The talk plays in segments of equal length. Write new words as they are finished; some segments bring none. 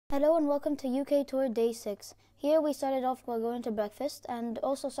Hello and welcome to UK Tour Day 6. Here we started off by going to breakfast and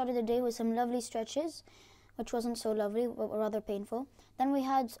also started the day with some lovely stretches, which wasn't so lovely, but rather painful. Then we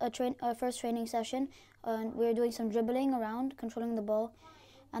had our first training session, and we were doing some dribbling around, controlling the ball.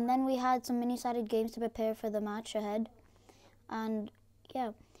 And then we had some mini-sided games to prepare for the match ahead. And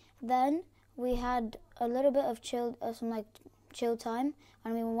yeah, then we had a little bit of chill time,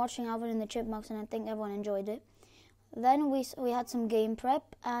 and we were watching Alvin and the Chipmunks, and I think everyone enjoyed it. Then we had some game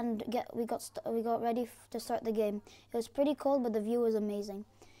prep, and we got ready to start the game. It was pretty cold, but the view was amazing.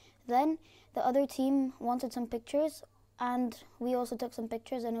 Then the other team wanted some pictures, and we also took some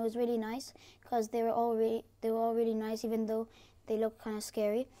pictures, and it was really nice because they were all really nice, even though they looked kind of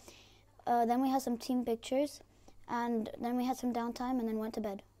scary. Then we had some team pictures, and then we had some downtime, and then went to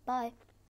bed. Bye.